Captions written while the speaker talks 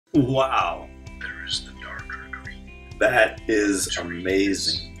Wow, There is the darker green. that is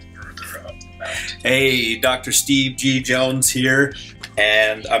amazing. Further up the mountain. Hey, Dr. Steve G. Jones here,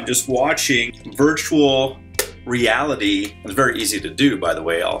 and I'm just watching virtual reality. It's very easy to do, by the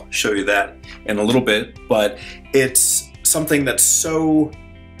way. I'll show you that in a little bit, but it's something that's so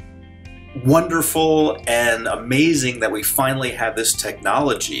wonderful and amazing that we finally have this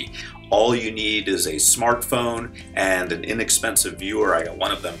technology. All you need is a smartphone and an inexpensive viewer. I got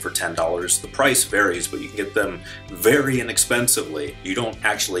one of them for $10. The price varies, but you can get them very inexpensively. You don't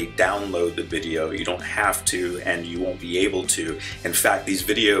actually download the video. You don't have to, and you won't be able to. In fact, these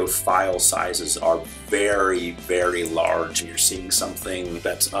video file sizes are very, very large. And you're seeing something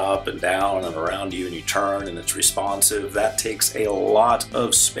that's up and down and around you, and you turn and it's responsive. That takes a lot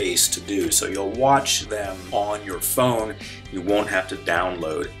of space to do. So you'll watch them on your phone. You won't have to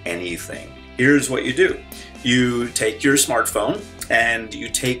download anything. Here's what you do. You take your smartphone and you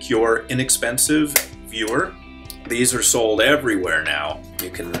take your inexpensive viewer. These are sold everywhere now. You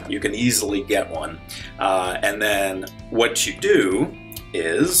can easily get one. And then what you do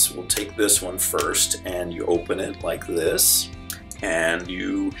is, we'll take this one first, and you open it like this. And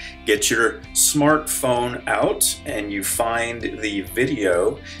you get your smartphone out and you find the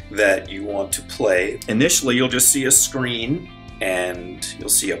video that you want to play. Initially, you'll just see a screen and you'll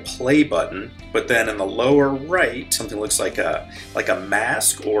see a play button, but then in the lower right, something looks like a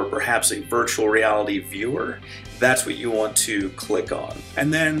mask or perhaps a virtual reality viewer. That's what you want to click on.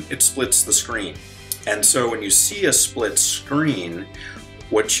 And then it splits the screen. And so when you see a split screen,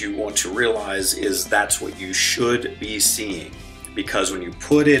 what you want to realize is that's what you should be seeing. Because when you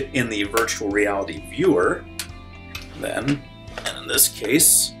put it in the virtual reality viewer, then, and in this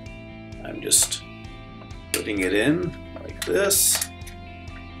case, I'm just putting it in like this,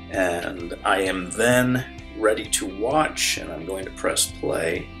 and I am then ready to watch, and I'm going to press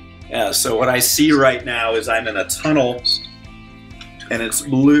play. Yeah, so what I see right now is I'm in a tunnel, and it's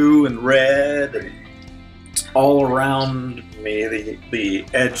blue and red, and it's all around me, the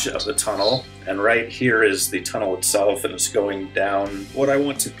edge of the tunnel. And right here is the tunnel itself, and it's going down. What I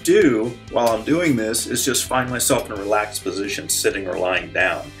want to do while I'm doing this is just find myself in a relaxed position, sitting or lying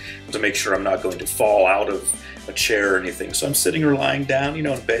down, to make sure I'm not going to fall out of a chair or anything. So I'm sitting or lying down, you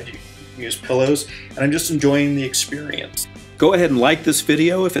know, in bed you can use pillows, and I'm just enjoying the experience. Go ahead and like this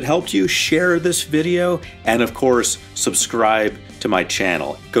video if it helped you, share this video, and of course, subscribe to my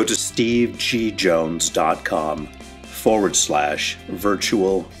channel. Go to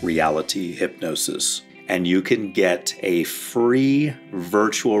stevegjones.com/virtual reality hypnosis, and you can get a free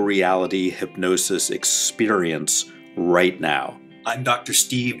virtual reality hypnosis experience right now. I'm Dr.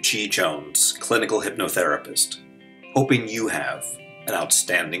 Steve G. Jones, clinical hypnotherapist, hoping you have an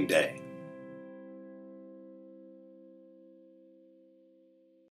outstanding day.